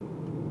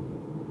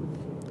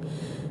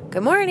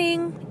Good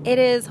morning. It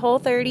is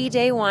Whole30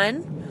 day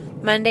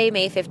 1, Monday,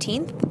 May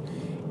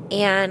 15th,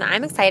 and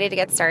I'm excited to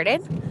get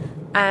started.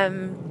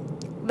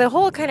 The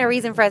whole kind of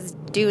reason for us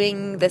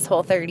doing this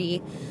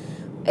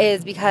Whole30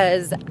 is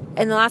because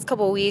in the last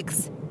couple of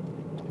weeks,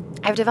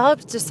 I've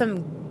developed just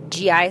some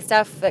GI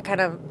stuff that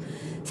kind of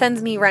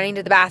sends me running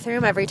to the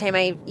bathroom every time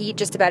I eat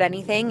just about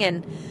anything,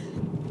 and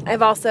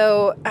I've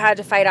also had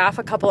to fight off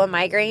a couple of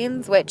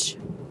migraines, which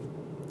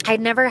I'd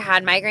never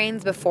had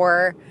migraines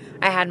before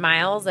I had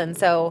Miles, and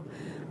so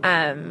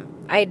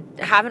I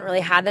haven't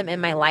really had them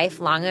in my life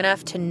long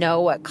enough to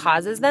know what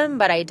causes them,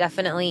 but I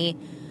definitely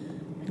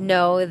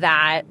know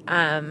that,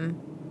 I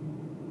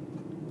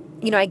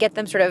get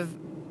them sort of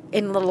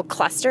in little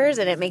clusters,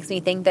 and it makes me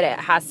think that it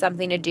has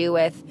something to do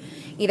with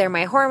either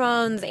my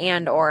hormones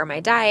and or my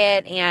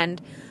diet.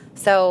 And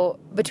so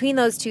between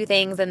those two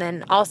things, and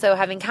then also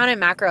having counted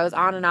macros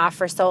on and off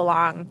for so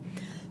long,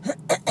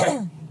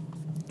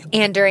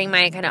 and during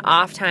my kind of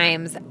off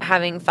times,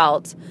 having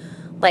felt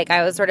like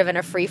I was sort of in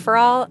a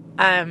free-for-all,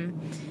 I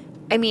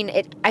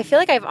feel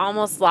like I've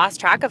almost lost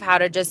track of how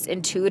to just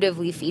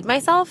intuitively feed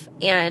myself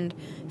and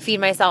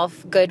feed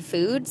myself good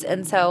foods.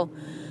 And so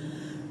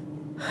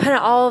kind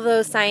of all of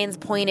those signs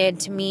pointed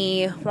to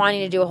me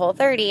wanting to do a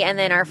Whole30. And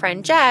then our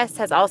friend Jess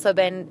has also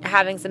been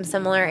having some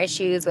similar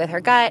issues with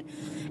her gut.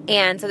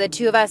 And so the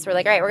two of us were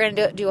like, all right, we're going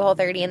to do a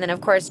Whole30. And then,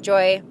 of course,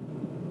 Joy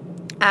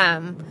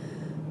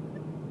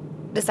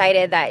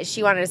decided that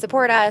she wanted to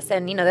support us.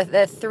 And,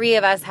 the three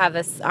of us have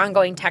this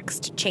ongoing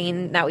text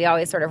chain that we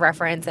always sort of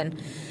reference.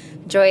 And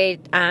Joy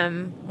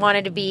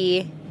wanted to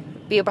be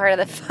a part of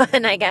the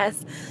fun, I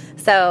guess.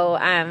 So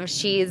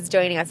she's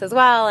joining us as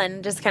well,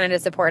 and just kind of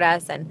to support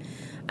us. And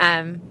so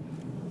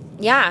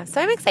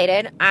I'm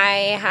excited.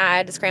 I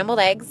had scrambled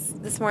eggs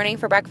this morning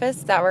for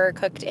breakfast that were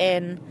cooked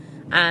in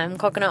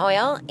coconut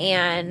oil,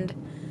 and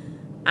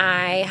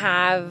I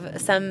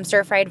have some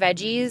stir-fried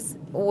veggies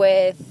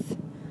with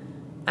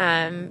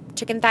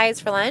chicken thighs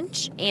for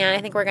lunch, and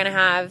I think we're going to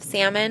have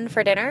salmon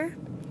for dinner.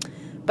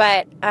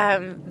 But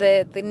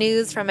the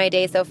news from my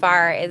day so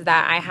far is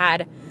that I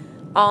had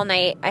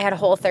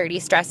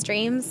Whole30 stress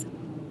dreams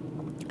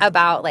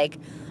about, like,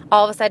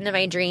 all of a sudden in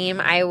my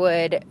dream, I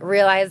would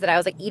realize that I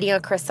was, like, eating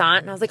a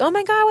croissant, and I was like, oh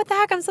my God, what the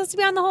heck? I'm supposed to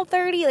be on the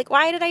Whole30. Like,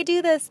 why did I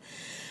do this?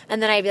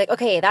 And then I'd be like,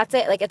 okay, that's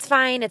it. Like, it's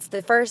fine. It's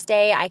the first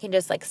day. I can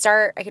just, like,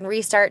 start. I can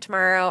restart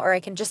tomorrow, or I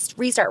can just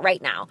restart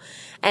right now.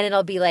 And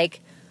it'll be,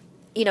 like,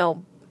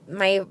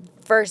 my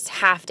first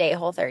half day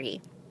Whole30.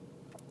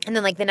 And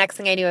then, like, the next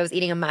thing I knew, I was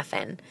eating a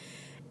muffin.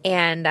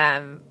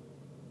 And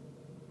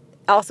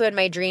also in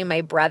my dream,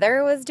 my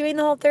brother was doing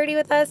the Whole30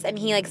 with us, and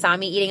he, like, saw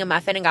me eating a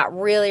muffin and got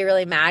really,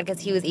 really mad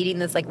because he was eating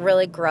this, like,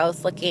 really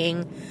gross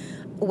looking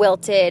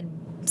wilted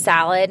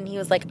salad. And he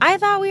was like, I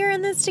thought we were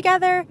in this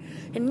together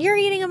and you're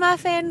eating a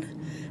muffin.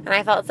 And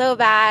I felt so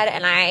bad.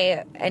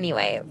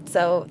 And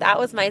so that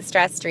was my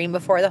stress dream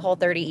before the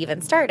Whole30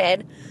 even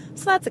started.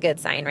 So that's a good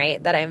sign,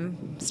 right? That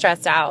I'm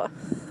stressed out.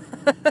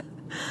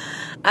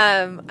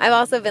 I've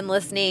also been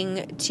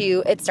listening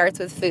to It Starts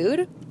With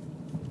Food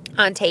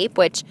on tape,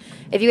 which,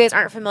 if you guys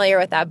aren't familiar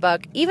with that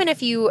book, even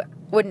if you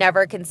would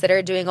never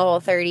consider doing a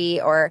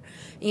Whole30 or,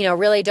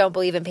 really don't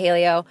believe in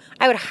paleo,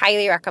 I would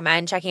highly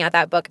recommend checking out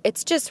that book.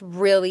 It's just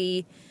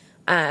really,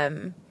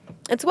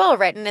 it's well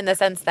written in the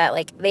sense that,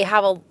 like, they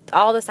have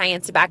all the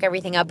science to back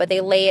everything up, but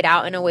they lay it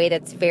out in a way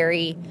that's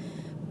very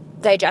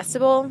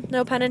digestible,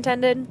 no pun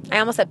intended. I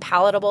almost said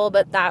palatable,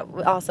 but that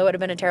also would have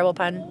been a terrible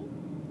pun.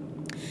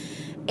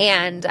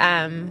 And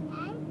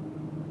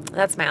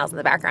that's Miles in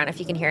the background.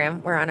 If you can hear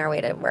him, we're on our way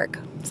to work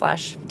 /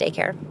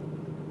 daycare.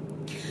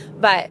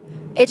 But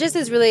it just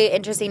is really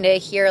interesting to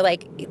hear,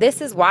 like, this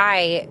is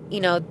why,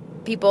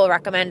 people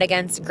recommend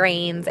against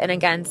grains and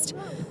against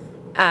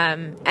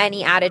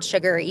any added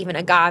sugar, even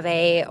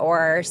agave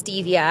or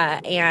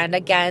stevia, and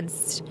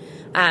against,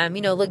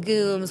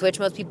 legumes, which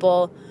most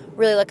people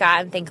really look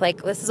at and think,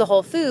 like, this is a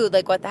whole food,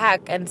 like, what the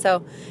heck? And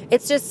so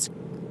it's just,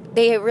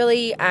 they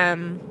really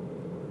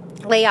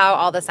lay out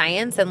all the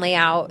science and lay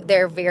out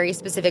their very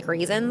specific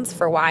reasons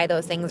for why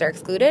those things are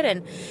excluded.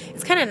 And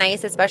it's kind of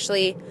nice,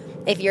 especially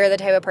if you're the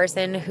type of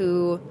person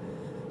who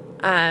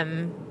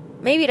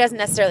maybe doesn't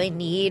necessarily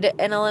need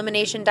an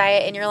elimination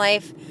diet in your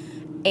life,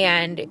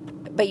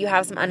 but you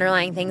have some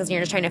underlying things and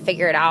you're just trying to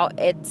figure it out.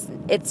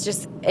 It's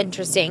just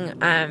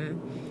interesting,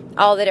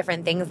 all the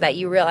different things that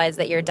you realize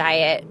that your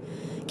diet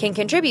can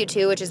contribute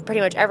to, which is pretty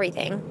much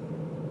everything.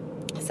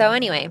 So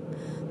anyway,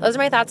 those are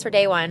my thoughts for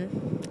day 1.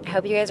 I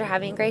hope you guys are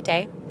having a great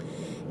day.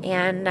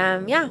 And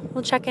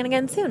we'll check in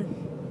again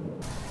soon.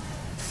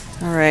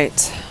 All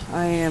right.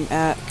 I am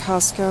at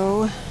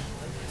Costco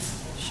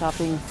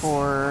shopping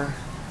for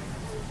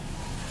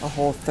a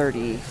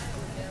Whole30.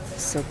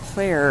 So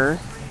Claire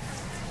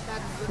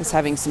is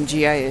having some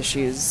GI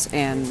issues,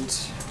 and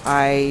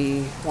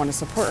I want to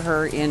support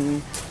her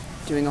in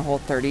doing a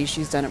Whole30.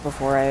 She's done it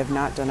before. I have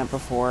not done it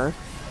before.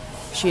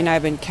 She and I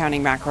have been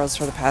counting macros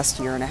for the past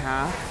year and a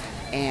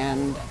half,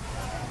 and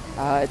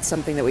it's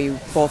something that we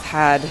both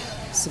had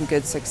some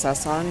good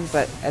success on,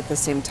 but at the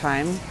same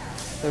time,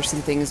 There's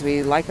some things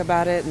we like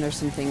about it, and there's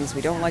some things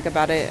we don't like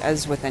about it,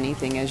 as with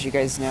anything, as you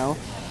guys know,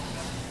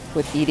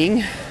 with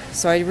eating.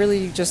 So I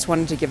really just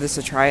wanted to give this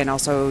a try and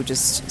also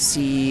just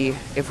see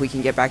if we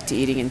can get back to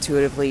eating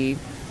intuitively.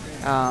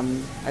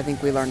 I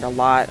think we learned a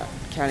lot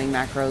counting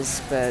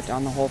macros, but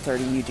on the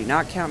Whole30 you do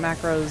not count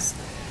macros.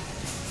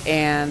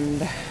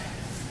 And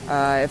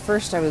at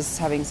first I was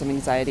having some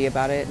anxiety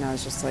about it, and I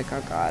was just like,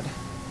 oh God,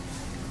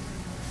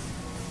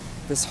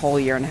 this whole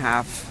year and a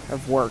half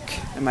of work,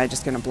 am I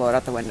just going to blow it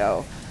out the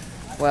window?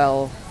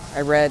 Well,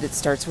 I read it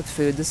starts with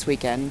food this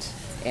weekend,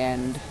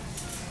 and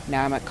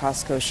now I'm at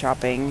Costco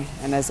shopping,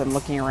 and as I'm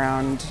looking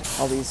around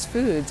all these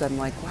foods, I'm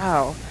like,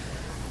 wow,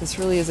 this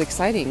really is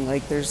exciting.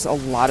 Like, there's a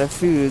lot of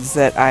foods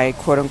that I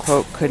quote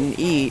unquote couldn't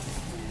eat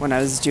when I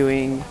was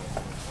doing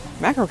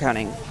macro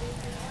counting.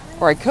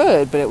 Or I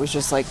could, but it was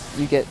just like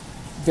you get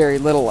very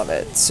little of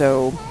it.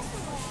 So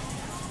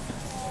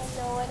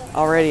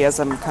already as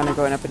I'm kind of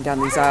going up and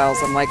down these aisles,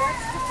 I'm like,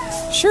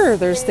 sure,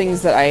 there's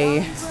things that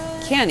I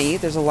can eat.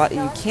 There's a lot that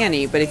you can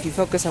eat, but if you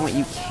focus on what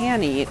you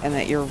can eat and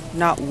that you're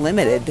not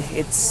limited,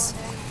 it's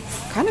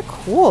kind of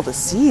cool to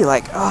see.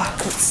 Like, oh,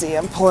 let's see,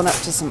 I'm pulling up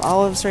to some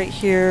olives right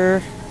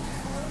here.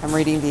 I'm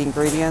reading the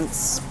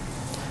ingredients.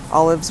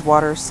 Olives,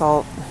 water,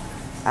 salt,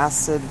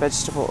 acid,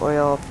 vegetable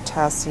oil,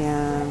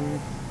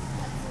 potassium,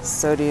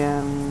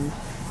 sodium.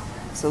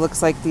 So it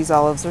looks like these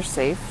olives are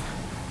safe.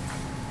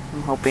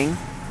 I'm hoping.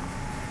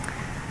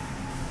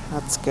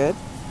 That's good.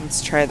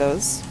 Let's try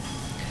those.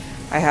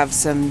 I have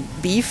some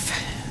beef.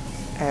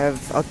 I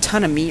have a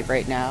ton of meat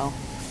right now,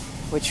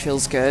 which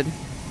feels good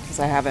because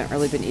I haven't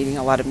really been eating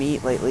a lot of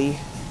meat lately.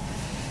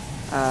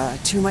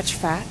 Too much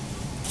fat,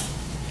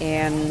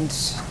 and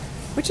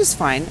which is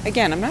fine.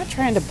 Again, I'm not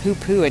trying to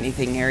poo-poo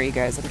anything here, you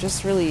guys. I'm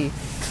just really,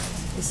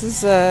 this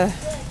is a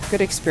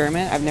good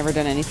experiment. I've never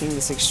done anything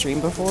this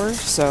extreme before,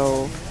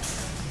 so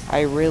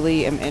I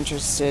really am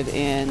interested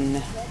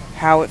in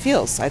how it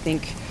feels. I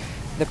think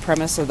the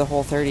premise of the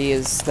Whole30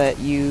 is that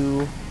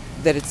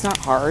it's not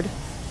hard.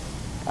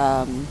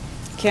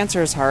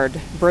 Cancer is hard.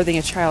 Birthing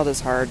a child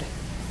is hard.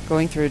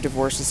 Going through a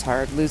divorce is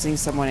hard. Losing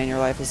someone in your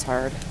life is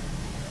hard.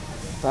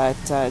 But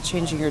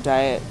changing your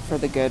diet for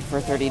the good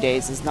for 30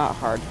 days is not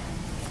hard.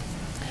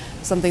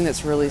 Something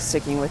that's really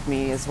sticking with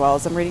me as well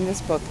as I'm reading this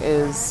book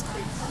is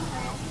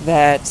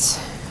that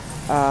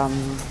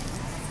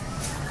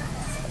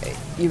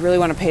you really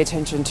want to pay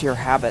attention to your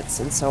habits.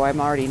 And so I'm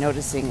already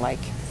noticing like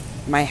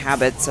my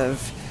habits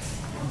of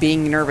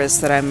being nervous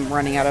that I'm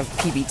running out of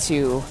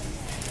PB2.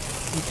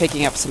 I'm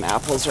picking up some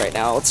apples right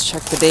now. Let's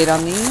check the date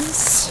on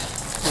these.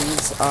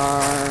 These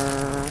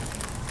are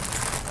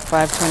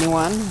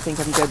 5/21. I think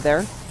I'm good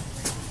there.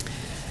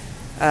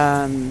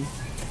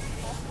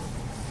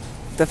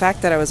 The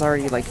fact that I was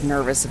already like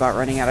nervous about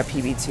running out of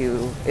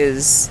PB2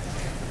 is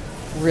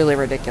really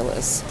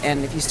ridiculous.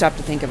 And if you stop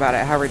to think about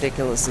it, how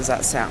ridiculous does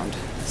that sound?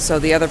 So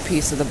the other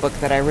piece of the book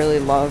that I really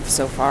love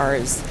so far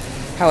is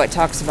how it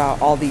talks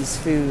about all these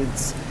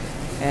foods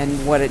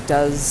and what it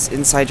does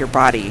inside your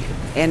body.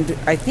 And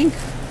I think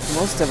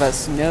most of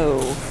us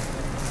know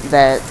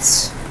that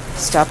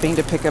stopping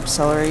to pick up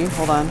celery,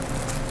 hold on,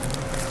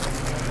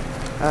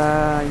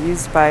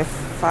 used by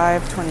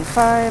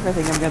 5:25, I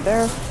think I'm good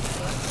there.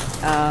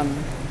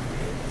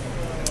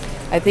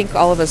 I think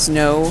all of us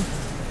know.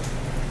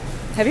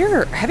 Have you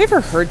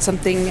ever heard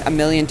something a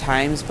million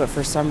times, but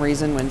for some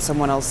reason when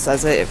someone else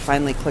says it, it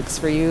finally clicks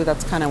for you?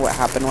 That's kind of what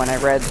happened when I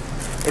read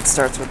It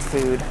Starts With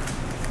Food.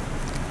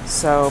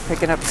 So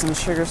picking up some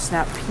sugar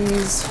snap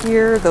peas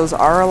here. Those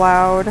are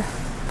allowed.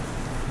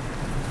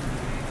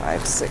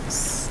 5,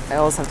 6. I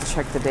always have to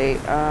check the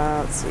date.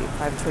 Let's see,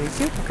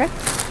 5/22. Okay.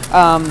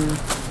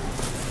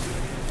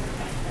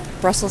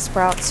 Brussels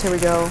sprouts. Here we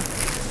go.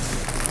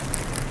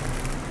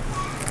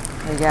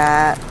 I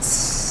got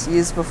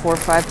used before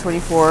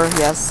 5/24.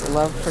 Yes, I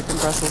love freaking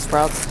Brussels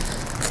sprouts.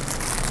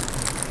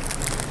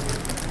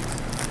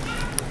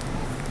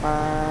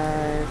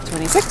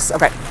 5/26.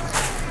 Okay.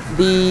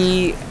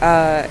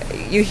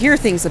 You hear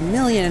things a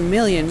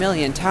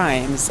million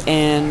times,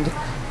 and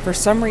for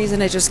some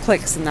reason it just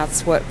clicks, and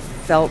that's what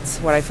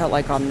I felt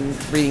like on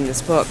reading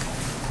this book,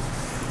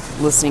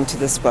 listening to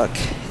this book.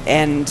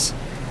 And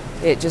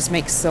it just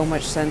makes so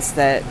much sense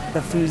that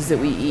the foods that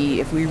we eat,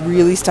 if we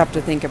really stop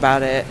to think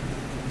about it,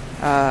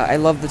 I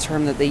love the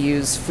term that they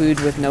use, food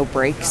with no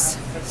breaks.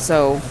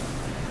 So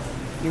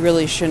you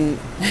really should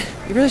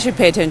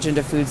pay attention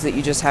to foods that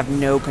you just have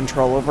no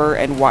control over,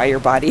 and why your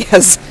body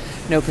has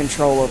no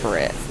control over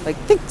it. Like,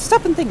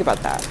 stop and think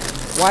about that.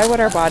 Why would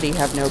our body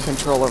have no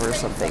control over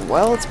something?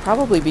 Well, it's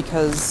probably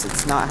because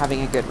it's not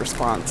having a good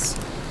response.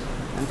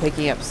 I'm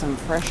picking up some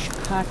fresh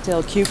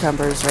cocktail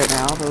cucumbers right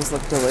now. Those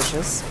look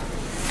delicious.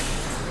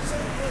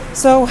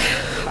 So,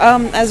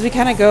 as we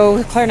kind of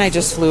go, Claire and I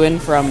just flew in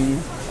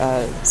from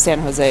San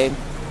Jose,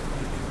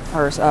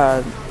 or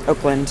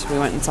Oakland. We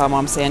went and saw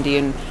Mom Sandy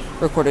and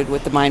recorded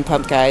with the Mind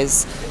Pump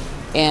guys,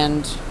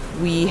 and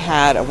we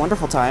had a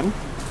wonderful time.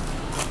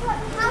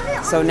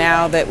 So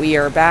now that we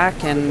are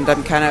back and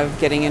I'm kind of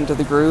getting into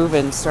the groove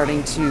and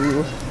starting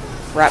to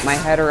wrap my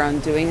head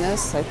around doing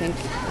this, I think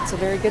it's a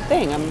very good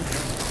thing. I'm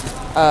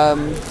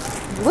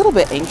a little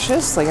bit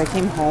anxious. Like I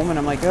came home and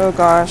I'm like, oh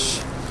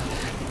gosh.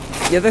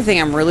 The other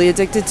thing I'm really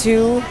addicted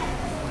to,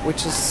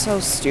 which is so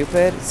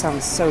stupid, it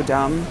sounds so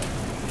dumb,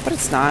 but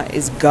it's not,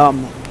 is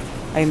gum.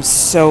 I am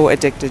so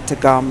addicted to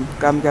gum.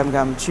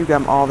 Gum, chew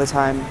gum all the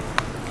time.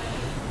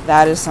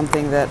 That is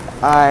something that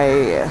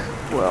I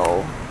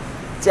will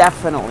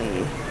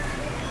definitely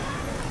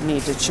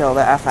need to chill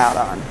the F out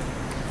on.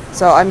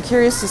 So I'm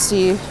curious to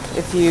see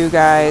if you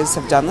guys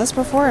have done this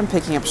before. I'm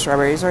picking up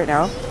strawberries right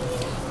now.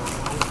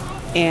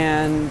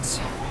 And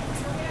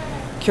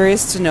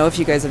curious to know if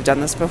you guys have done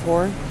this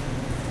before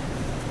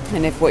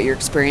and if what your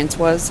experience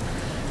was.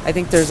 I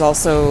think there's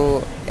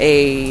also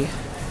a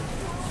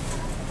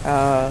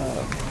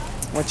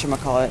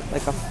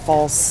like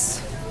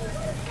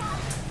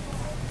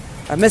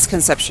a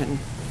misconception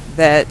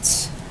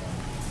that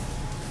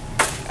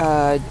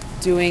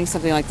doing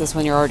something like this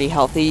when you're already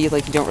healthy,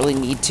 like you don't really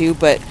need to.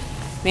 But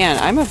man,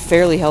 I'm a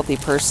fairly healthy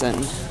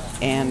person,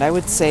 and I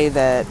would say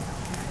that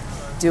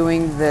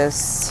doing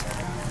this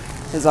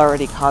is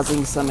already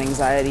causing some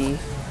anxiety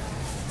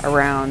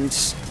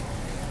around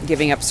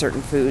giving up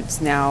certain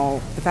foods.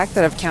 Now, the fact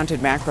that I've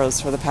counted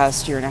macros for the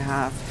past year and a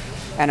half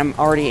and I'm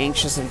already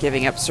anxious of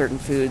giving up certain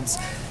foods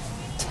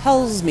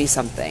tells me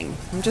something.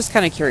 I'm just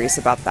kind of curious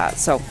about that.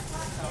 So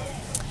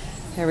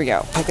here we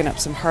go, picking up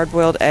some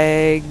hard-boiled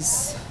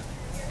eggs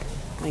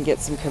and get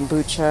some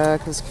kombucha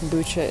because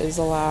kombucha is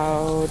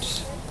allowed.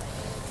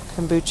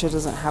 Kombucha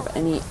doesn't have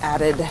any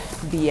added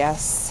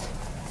BS.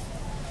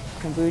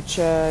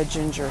 Kombucha,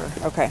 ginger.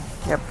 Okay,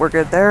 yep, we're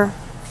good there.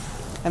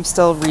 I'm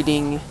still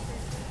reading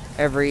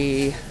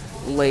every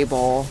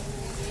label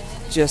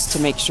just to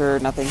make sure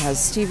nothing has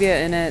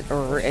stevia in it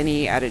or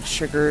any added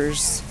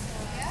sugars.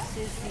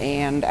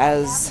 And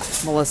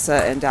as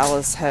Melissa and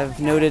Dallas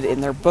have noted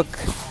in their book,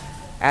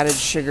 added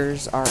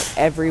sugars are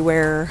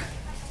everywhere.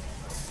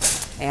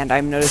 And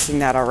I'm noticing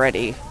that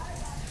already.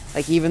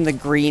 Like even the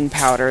green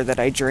powder that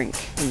I drink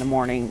in the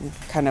morning,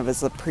 kind of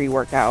as a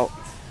pre-workout,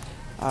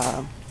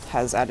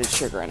 has added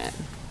sugar in it.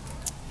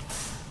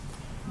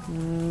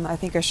 I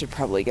think I should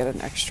probably get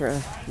an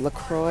extra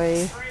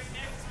LaCroix.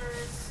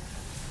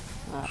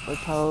 That would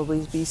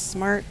probably be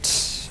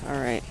smart. All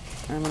right,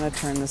 I'm gonna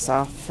turn this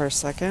off for a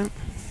second.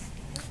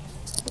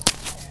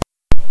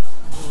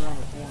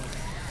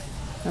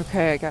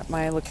 Okay, I got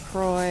my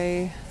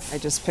LaCroix. I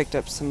just picked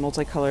up some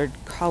multicolored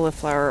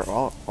cauliflower,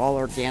 all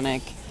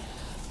organic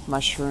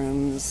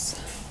mushrooms.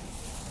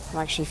 I'm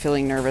actually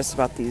feeling nervous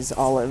about these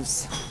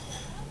olives.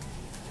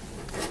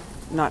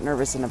 Not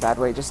nervous in a bad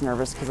way, just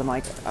nervous because I'm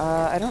like,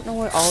 I don't know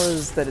what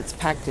olives that it's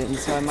packed in,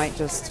 so I might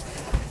just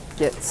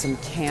get some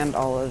canned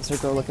olives or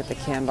go look at the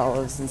canned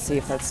olives and see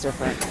if that's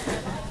different.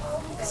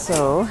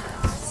 So,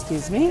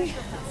 excuse me,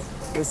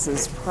 this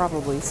is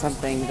probably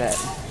something that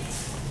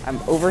I'm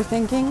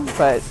overthinking,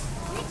 but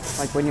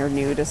like when you're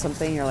new to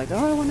something, you're like,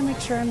 oh, I want to make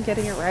sure I'm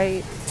getting it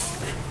right,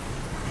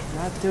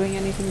 not doing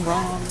anything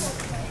wrong.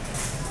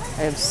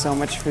 I have so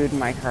much food in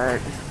my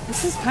cart.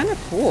 This is kind of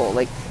cool,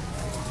 like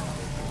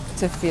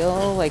to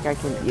feel like I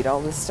can eat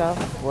all this stuff,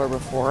 where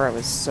before I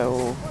was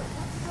so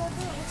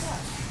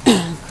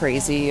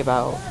crazy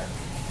about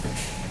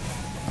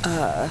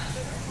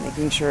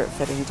making sure it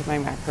fit into my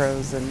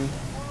macros. And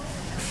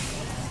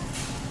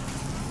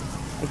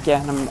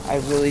again, I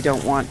really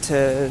don't want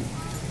to.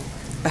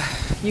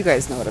 You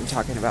guys know what I'm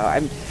talking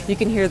about. You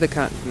can hear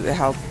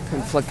how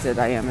conflicted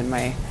I am in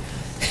my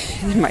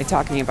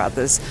talking about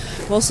this,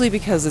 mostly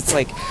because it's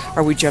like,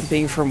 are we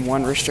jumping from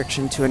one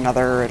restriction to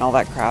another and all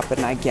that crap?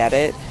 And I get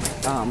it.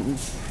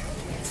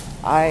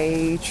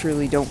 I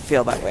truly don't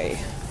feel that way.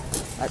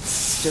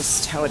 That's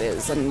just how it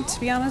is. And to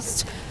be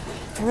honest,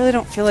 I really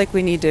don't feel like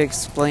we need to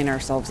explain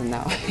ourselves in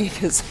that way,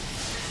 because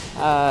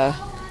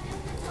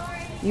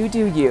you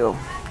do you.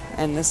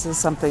 And this is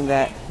something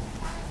that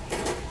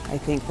I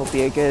think will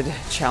be a good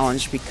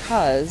challenge,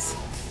 because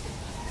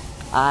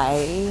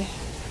I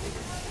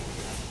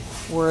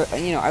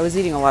was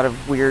eating a lot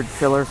of weird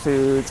filler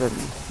foods, and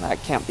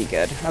that can't be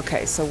good.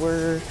 Okay, so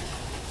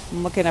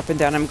I'm looking up and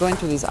down. I'm going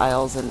through these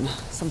aisles, and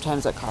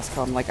sometimes at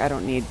Costco, I'm like, I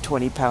don't need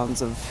 20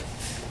 pounds of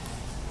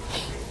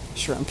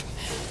shrimp,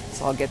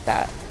 so I'll get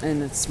that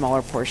in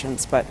smaller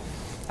portions. But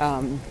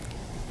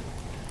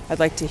I'd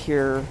like to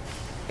hear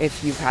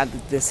if you've had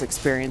this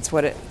experience,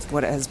 what it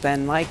has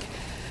been like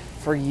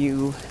for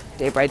you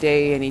day by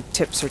day, any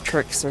tips or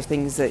tricks or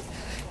things that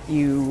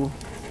you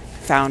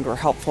found were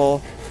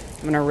helpful.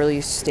 I'm going to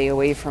really stay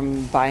away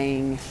from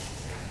buying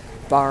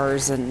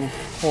bars and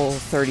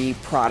Whole30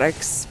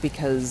 products,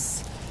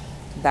 because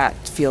that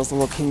feels a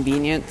little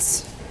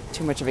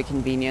too much of a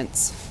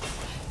convenience.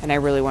 And I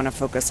really want to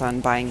focus on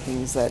buying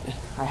things that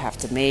I have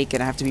to make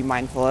and I have to be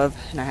mindful of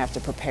and I have to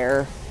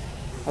prepare.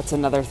 That's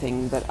another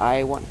thing that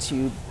I want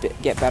to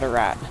get better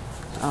at,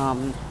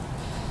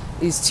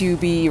 is to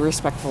be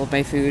respectful of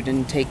my food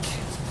and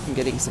I'm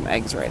getting some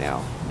eggs right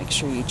now. Make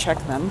sure you check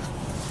them.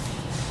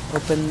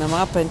 Open them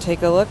up and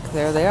take a look.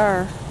 There they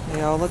are.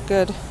 They all look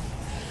good.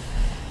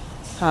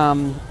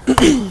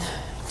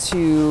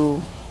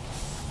 to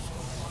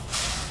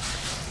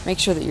make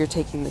sure that you're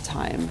taking the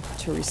time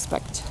to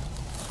respect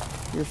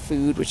your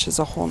food, which is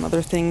a whole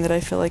nother thing that I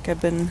feel like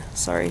I've been,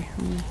 sorry,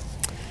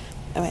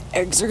 my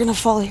eggs are gonna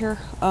fall here,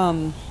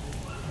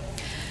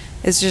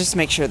 is just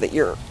make sure that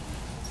you're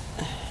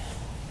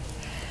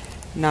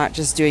not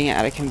just doing it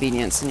out of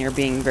convenience and you're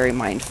being very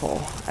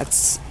mindful.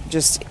 That's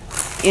just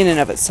in and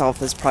of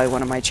itself is probably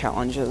one of my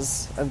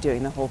challenges of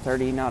doing the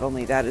Whole30. Not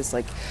only that is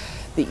like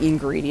the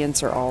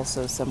ingredients are all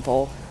so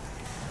simple.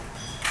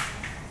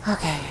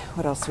 Okay,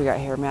 what else we got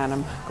here, man?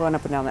 I'm going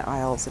up and down the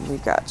aisles and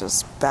we've got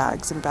just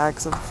bags and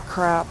bags of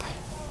crap.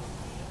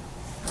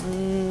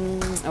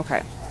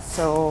 Okay,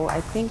 so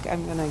I think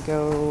I'm gonna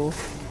go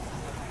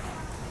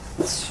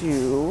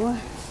to,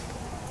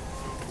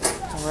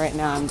 right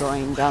now I'm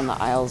going down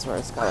the aisles where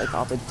it's got like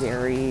all the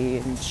dairy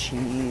and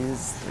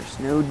cheese. There's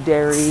no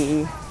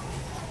dairy.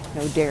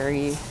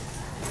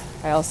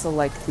 I also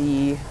like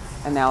the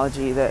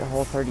analogy that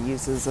Whole30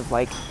 uses of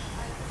like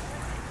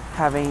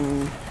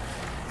having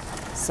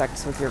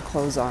sex with your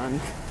clothes on.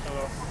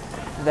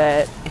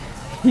 That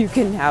you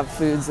can have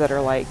foods that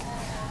are like,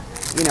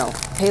 you know,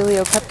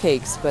 paleo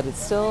cupcakes, but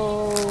it's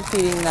still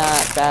feeding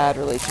that bad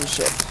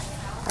relationship.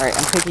 All right,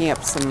 I'm picking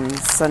up some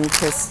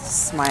Sunkissed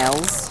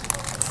Smiles,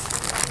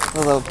 the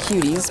little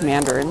cuties,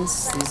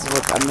 mandarins. These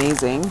look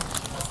amazing.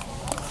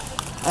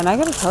 And I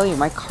gotta tell you,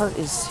 my cart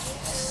is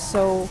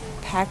so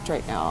packed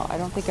right now. I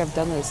don't think I've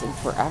done this in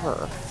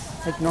forever.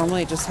 Like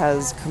normally it just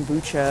has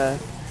kombucha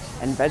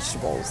and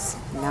vegetables.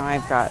 Now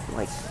I've got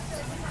like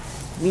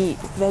meat,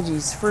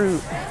 veggies,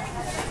 fruit.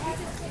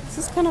 This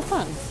is kind of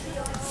fun.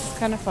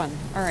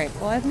 All right,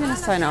 well, I'm gonna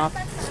sign off.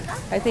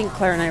 I think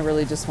Claire and I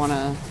really just want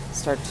to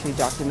start to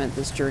document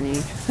this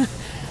journey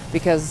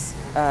because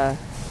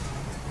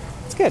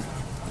it's good.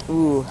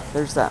 Ooh,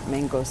 there's that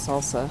mango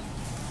salsa.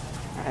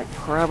 I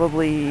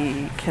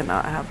probably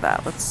cannot have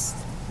that. Let's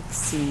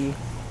see.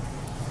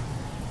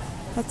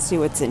 Let's see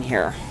what's in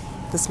here.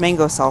 This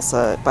mango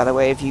salsa, by the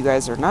way, if you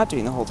guys are not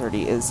doing the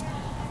Whole30, is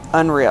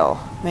unreal.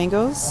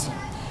 Mangoes,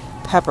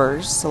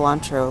 peppers,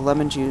 cilantro,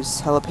 lemon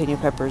juice, jalapeno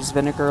peppers,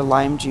 vinegar,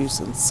 lime juice,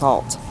 and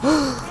salt.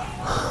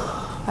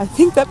 I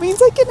think that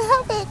means I can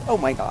have it. Oh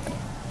my God.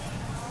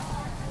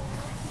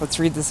 Let's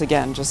read this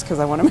again just because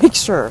I want to make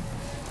sure.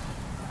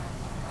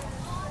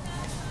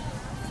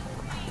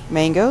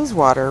 Mangoes,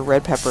 water,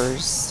 red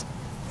peppers,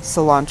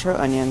 cilantro,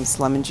 onions,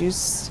 lemon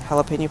juice,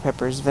 jalapeno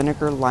peppers,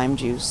 vinegar, lime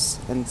juice,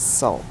 and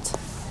salt.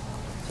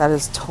 That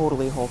is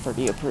totally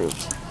Whole30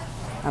 approved.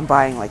 I'm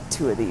buying like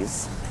 2 of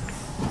these.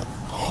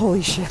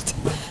 Holy shit.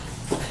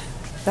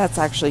 That's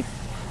actually,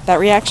 that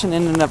reaction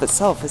in and of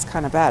itself is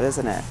kind of bad,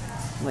 isn't it?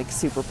 I'm like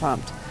super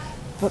pumped.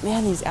 But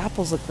man, these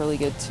apples look really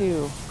good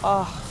too.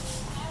 Oh,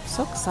 I'm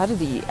so excited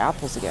to eat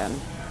apples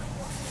again.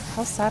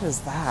 How sad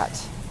is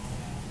that?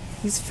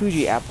 These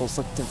Fuji apples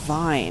look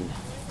divine.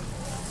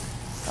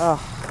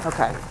 Oh,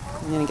 okay.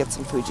 I'm gonna get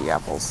some Fuji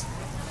apples.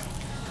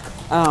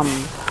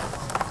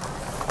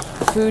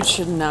 Food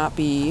should not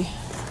be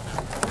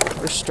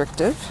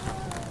restrictive.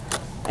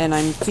 And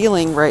I'm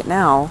feeling right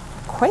now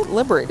quite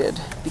liberated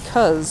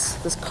because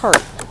this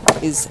cart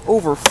is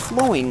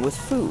overflowing with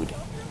food.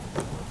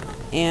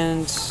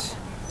 And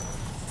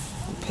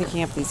I'm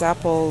picking up these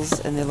apples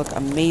and they look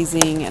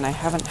amazing. And I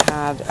haven't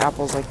had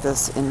apples like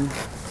this in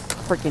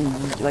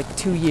freaking like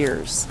 2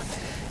 years.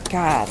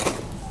 God,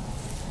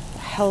 what the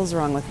hell's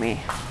wrong with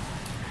me?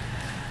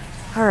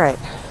 All right,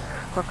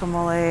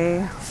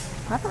 guacamole.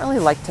 I don't really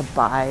like to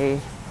buy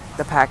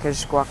the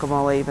packaged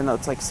guacamole, even though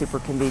it's like super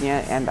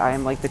convenient and I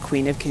am like the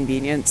queen of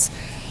convenience.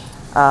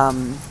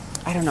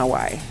 I don't know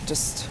why, it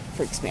just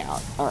freaks me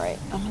out. All right,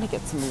 I'm gonna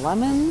get some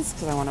lemons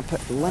because I want to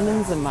put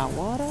lemons in my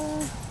water.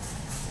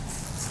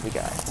 So we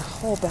got a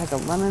whole bag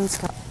of lemons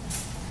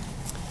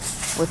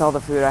with all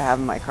the food I have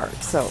in my cart.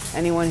 So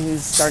anyone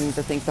who's starting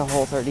to think the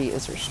Whole30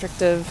 is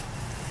restrictive,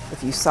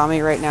 if you saw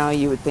me right now,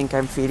 you would think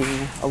I'm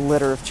feeding a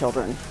litter of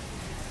children.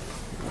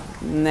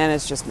 And then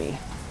it's just me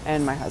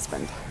and my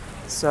husband.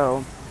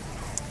 So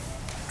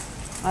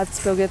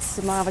let's go get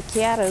some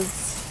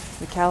avocados,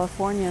 the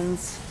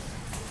Californians.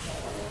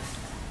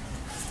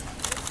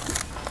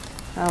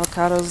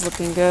 Avocados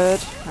looking good.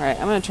 All right,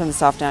 I'm going to turn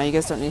this off now. You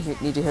guys don't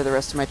need to hear the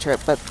rest of my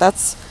trip, but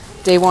that's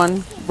day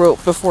one,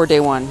 before day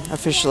one,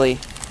 officially.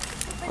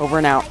 Over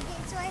and out.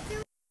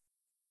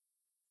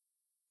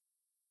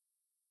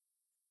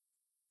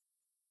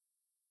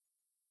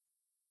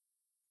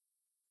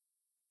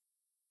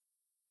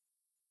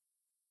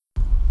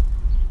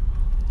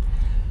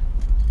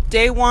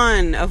 Day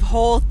one of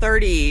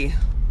Whole30.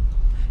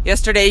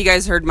 Yesterday, you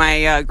guys heard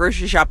my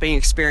grocery shopping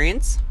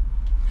experience.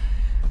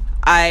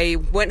 I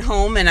went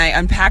home and I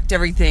unpacked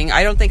everything.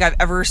 I don't think I've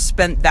ever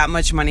spent that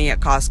much money at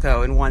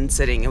Costco in one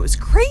sitting. It was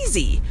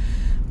crazy.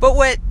 But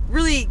what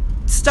really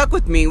stuck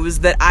with me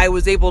was that I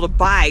was able to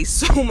buy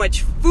so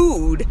much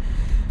food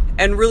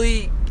and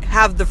really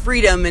have the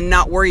freedom and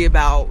not worry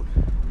about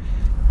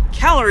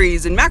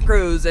calories and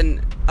macros.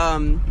 And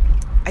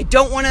I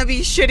don't want to be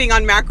shitting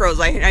on macros.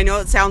 I know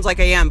it sounds like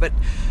I am, but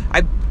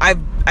I've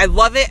I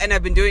love it, and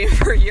I've been doing it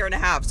for a year and a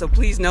half, so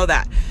please know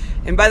that.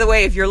 And by the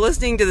way, if you're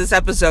listening to this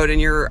episode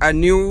and you're a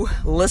new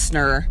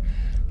listener,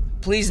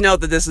 please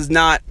note that this is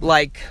not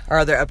like our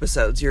other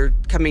episodes. You're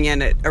coming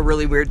in at a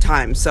really weird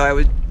time, so I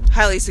would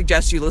highly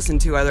suggest you listen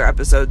to other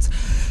episodes.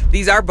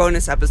 These are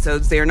bonus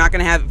episodes. They are not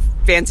going to have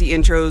fancy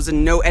intros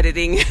and no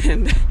editing,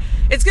 and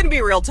it's going to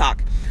be real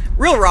talk,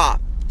 real raw.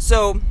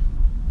 So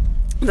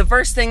the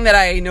first thing that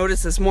I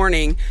noticed this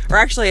morning, or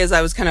actually as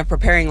I was kind of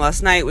preparing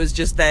last night, was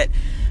just that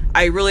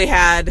I really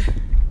had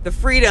the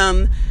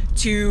freedom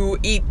to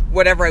eat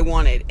whatever I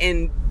wanted.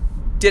 And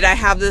did I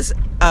have this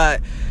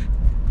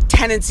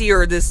tendency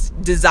or this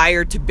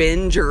desire to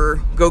binge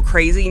or go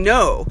crazy?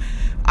 No.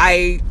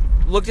 I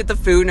looked at the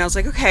food and I was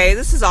like, okay,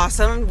 this is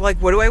awesome.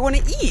 Like, what do I want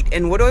to eat?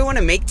 And what do I want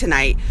to make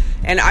tonight?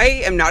 And I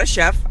am not a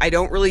chef. I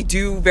don't really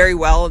do very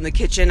well in the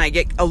kitchen. I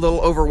get a little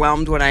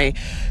overwhelmed when I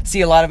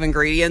see a lot of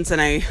ingredients, and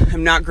I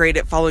am not great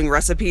at following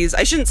recipes.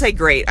 I shouldn't say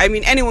great. I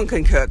mean, anyone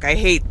can cook. I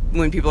hate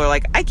when people are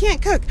like, I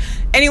can't cook.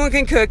 Anyone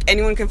can cook.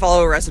 Anyone can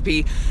follow a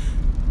recipe.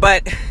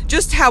 But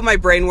just how my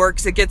brain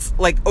works, it gets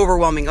like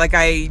overwhelming. Like,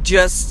 I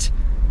just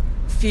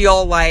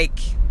feel like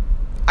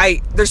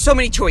there's so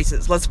many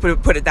choices, let's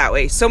put it that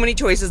way. So many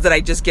choices that I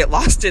just get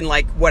lost in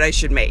like what I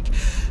should make.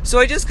 So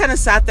I just kind of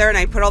sat there and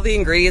I put all the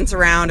ingredients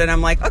around, and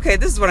I'm like, okay,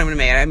 this is what I'm going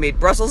to make. I made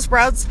Brussels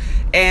sprouts,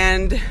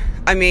 and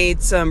I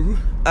made some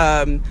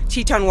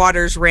Teton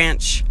Waters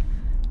Ranch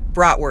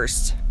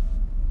bratwurst.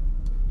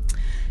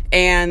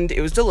 And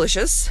it was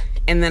delicious.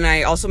 And then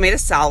I also made a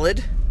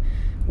salad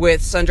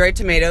with sun-dried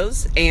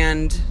tomatoes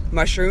and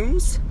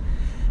mushrooms.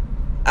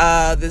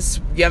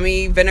 This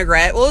yummy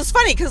vinaigrette. Well, it's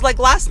funny because like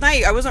last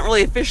night I wasn't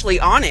really officially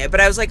on it,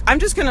 but I was like, I'm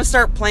just gonna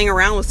start playing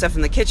around with stuff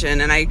in the kitchen.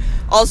 And I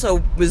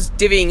also was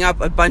divvying up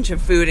a bunch of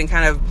food and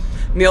kind of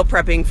meal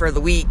prepping for the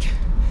week,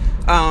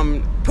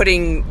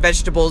 putting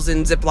vegetables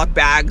in Ziploc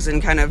bags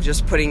and kind of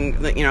just putting,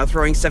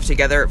 throwing stuff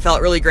together. It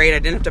felt really great. I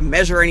didn't have to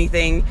measure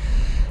anything,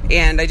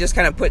 and I just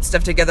kind of put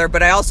stuff together.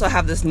 But I also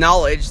have this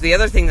knowledge. The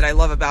other thing that I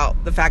love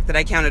about the fact that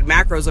I counted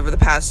macros over the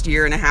past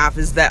year and a half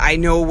is that I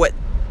know what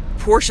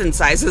portion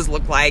sizes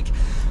look like.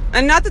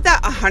 And not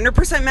that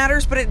 100%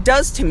 matters, but it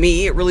does to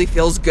me. It really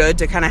feels good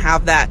to kind of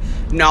have that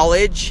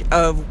knowledge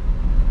of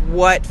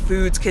what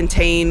foods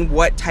contain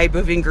what type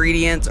of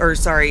ingredients,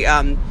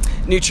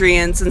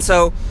 nutrients. And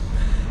so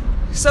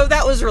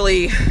that was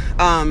really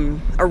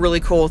a really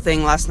cool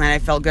thing last night. I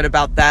felt good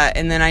about that.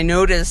 And then I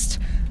noticed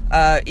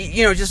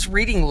just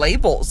reading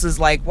labels is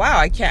like, wow,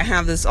 I can't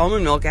have this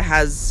almond milk. It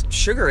has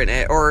sugar in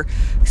it, or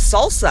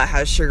salsa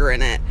has sugar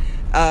in it.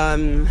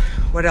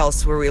 What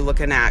else were we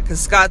looking at? Because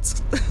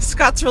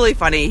Scott's really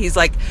funny. He's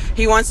like,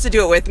 he wants to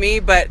do it with me,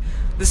 but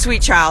the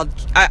sweet child,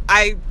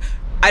 I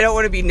don't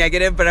want to be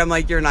negative, but I'm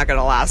like, you're not going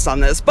to last on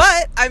this.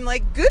 But I'm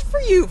like, good for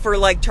you for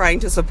like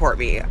trying to support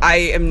me.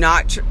 I'm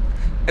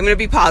going to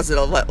be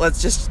positive.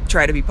 Let's just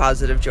try to be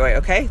positive, Joy.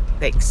 Okay.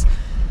 Thanks.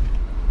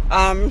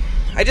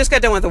 I just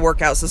got done with the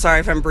workout, so sorry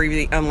if I'm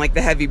breathing. I'm like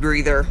the heavy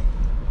breather.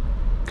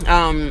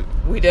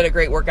 We did a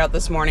great workout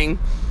this morning,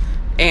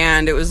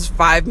 and it was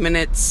 5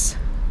 minutes,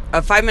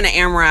 a 5-minute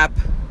AMRAP,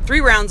 3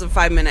 rounds of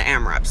 5-minute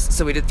AMRAPs.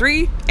 So we did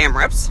 3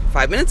 AMRAPs,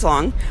 5 minutes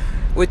long,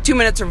 with 2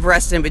 minutes of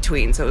rest in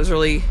between. So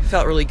it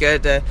felt really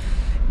good to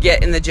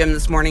get in the gym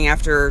this morning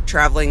after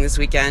traveling this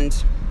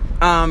weekend.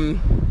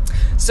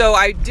 So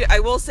I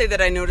will say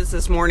that I noticed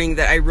this morning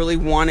that I really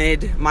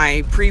wanted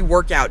my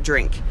pre-workout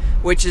drink,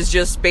 which is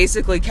just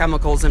basically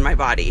chemicals in my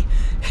body.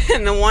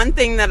 And the one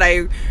thing that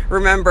I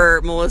remember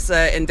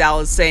Melissa and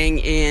Dallas saying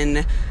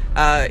in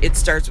It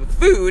Starts With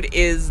Food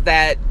is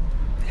that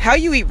how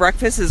you eat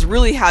breakfast is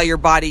really how your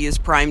body is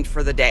primed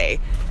for the day.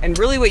 And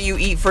really what you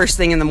eat first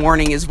thing in the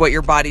morning is what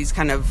your body's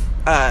kind of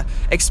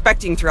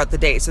expecting throughout the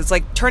day. So it's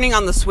like turning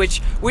on the switch.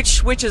 Which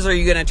switches are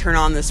you going to turn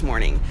on this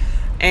morning?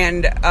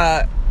 And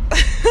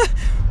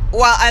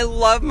while I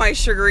love my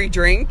sugary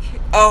drink,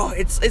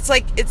 it's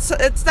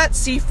that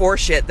C4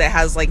 shit that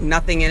has like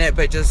nothing in it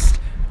but just,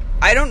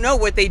 I don't know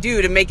what they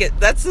do to make it.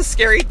 That's the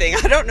scary thing.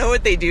 I don't know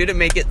what they do to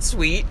make it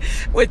sweet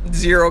with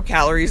 0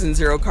 calories and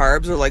 0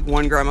 carbs, or like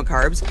 1 gram of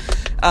carbs,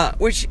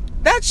 which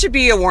that should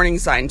be a warning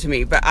sign to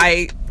me. But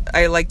I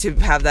like to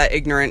have that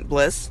ignorant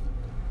bliss.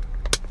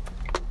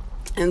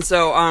 And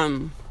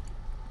so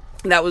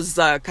that was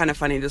kind of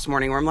funny this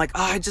morning, where I'm like,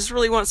 I just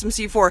really want some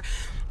C4,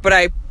 but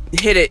I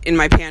hid it in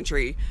my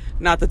pantry.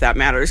 Not that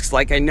matters, because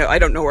like I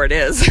don't know where it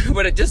is,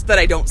 but it just that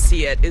I don't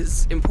see it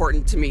is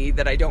important to me,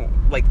 that I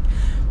don't like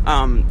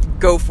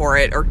go for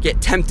it or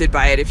get tempted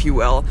by it, if you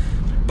will.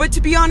 But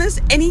to be honest,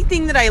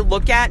 anything that I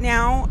look at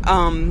now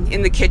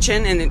in the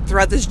kitchen and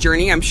throughout this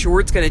journey, I'm sure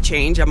it's going to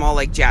change. I'm all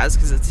like jazzed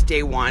because it's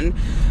day 1.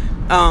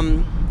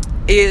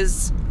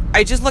 Is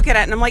I just look at it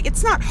and I'm like,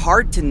 it's not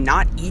hard to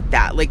not eat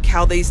that, like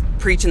how they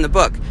preach in the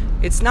book.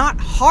 It's not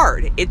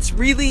hard. It's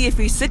really, if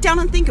you sit down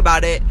and think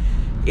about it,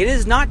 It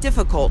is not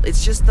difficult.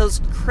 It's just those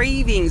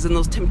cravings and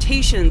those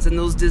temptations and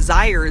those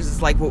desires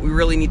is like what we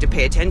really need to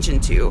pay attention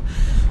to.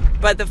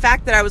 But the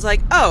fact that I was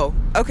like, oh,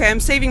 okay, I'm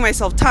saving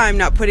myself time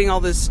not putting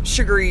all this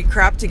sugary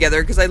crap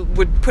together, because I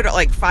would put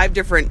like 5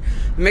 different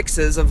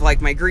mixes of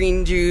like my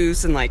green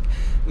juice and like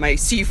my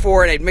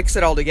C4, and I'd mix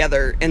it all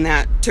together, and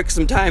that took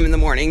some time in the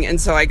morning.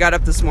 And so I got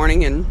up this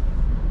morning, and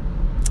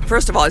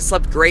first of all, I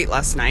slept great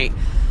last night.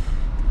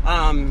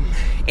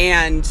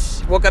 And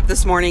woke up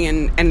this morning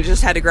and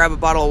just had to grab a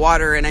bottle of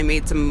water, and I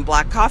made some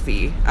black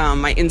coffee,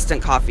 my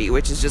instant coffee,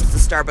 which is just the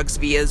Starbucks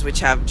Vias,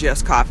 which have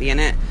just coffee in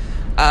it.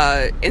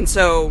 And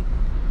so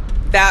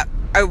that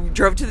I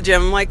drove to the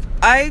gym. I'm like,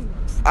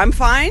 I'm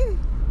fine.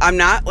 I'm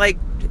not like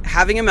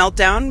having a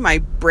meltdown. My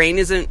brain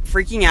isn't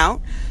freaking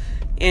out.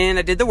 And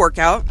I did the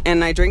workout,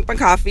 and I drank my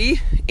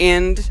coffee,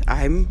 and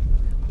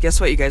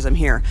guess what, you guys, I'm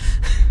here.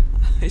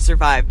 I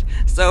survived.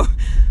 So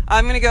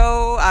I'm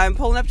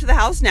pulling up to the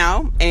house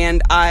now,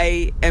 and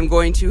I am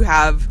going to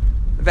have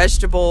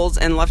vegetables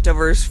and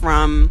leftovers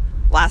from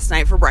last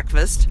night for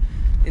breakfast.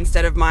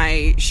 Instead of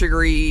my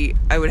sugary,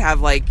 I would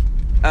have like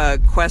a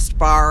Quest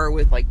bar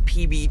with like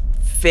PB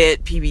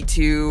Fit,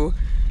 PB2.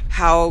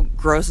 How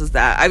gross is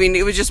that? I mean,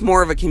 it was just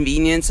more of a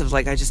convenience of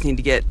like, I just need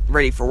to get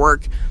ready for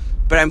work.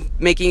 But I'm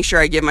making sure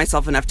I give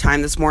myself enough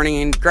time this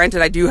morning. And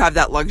granted, I do have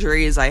that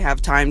luxury, is I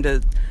have time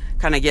to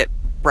kind of get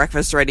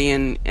breakfast ready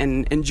and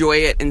enjoy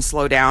it and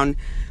slow down,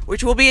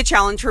 which will be a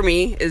challenge for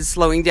me, is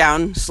slowing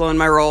down, slowing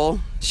my roll.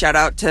 Shout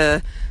out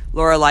to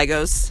Laura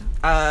Lygos,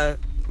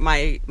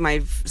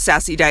 my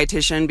sassy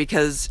dietitian,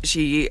 because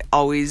she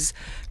always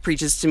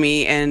preaches to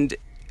me and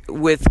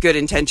with good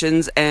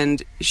intentions,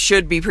 and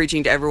should be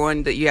preaching to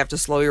everyone that you have to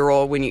slow your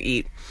roll when you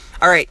eat.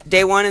 All right,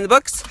 day 1 in the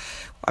books.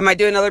 I might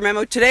do another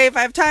memo today if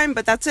I have time,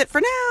 but that's it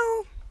for now.